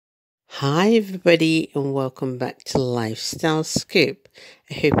Hi everybody and welcome back to Lifestyle Scoop.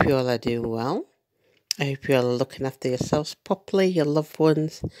 I hope you all are doing well. I hope you all are looking after yourselves properly, your loved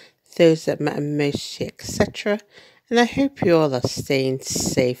ones, those that matter most to you, etc. And I hope you all are staying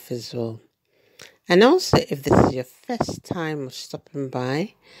safe as well. And also, if this is your first time of stopping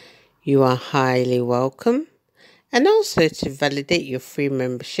by, you are highly welcome. And also, to validate your free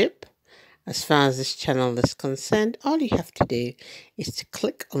membership, as far as this channel is concerned, all you have to do is to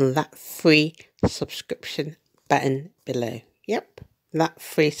click on that free subscription button below. Yep, that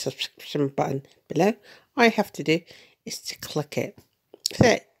free subscription button below. All you have to do is to click it.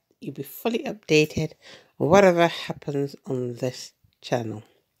 So you'll be fully updated on whatever happens on this channel.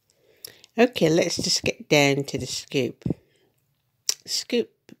 Okay, let's just get down to the scoop. The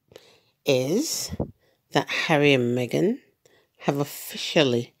scoop is that Harry and Meghan have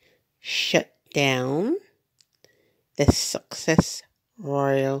officially shut down the Sussex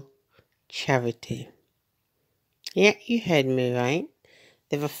Royal charity. Yeah, you heard me right.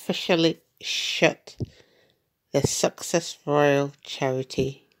 They've officially shut the Sussex Royal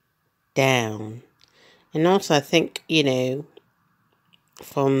charity down. And also, I think,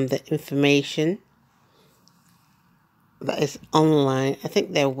 from the information that is online, I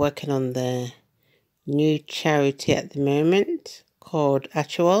think they're working on the new charity at the moment called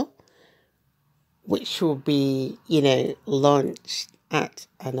Actual, which will be, launched at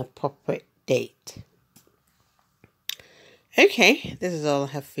an appropriate date. Okay, this is all I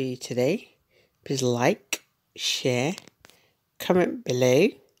have for you today. Please like, share, comment below,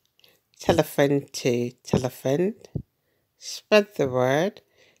 tell a friend to tell a friend, spread the word,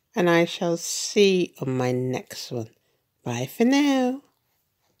 and I shall see you on my next one. Bye for now.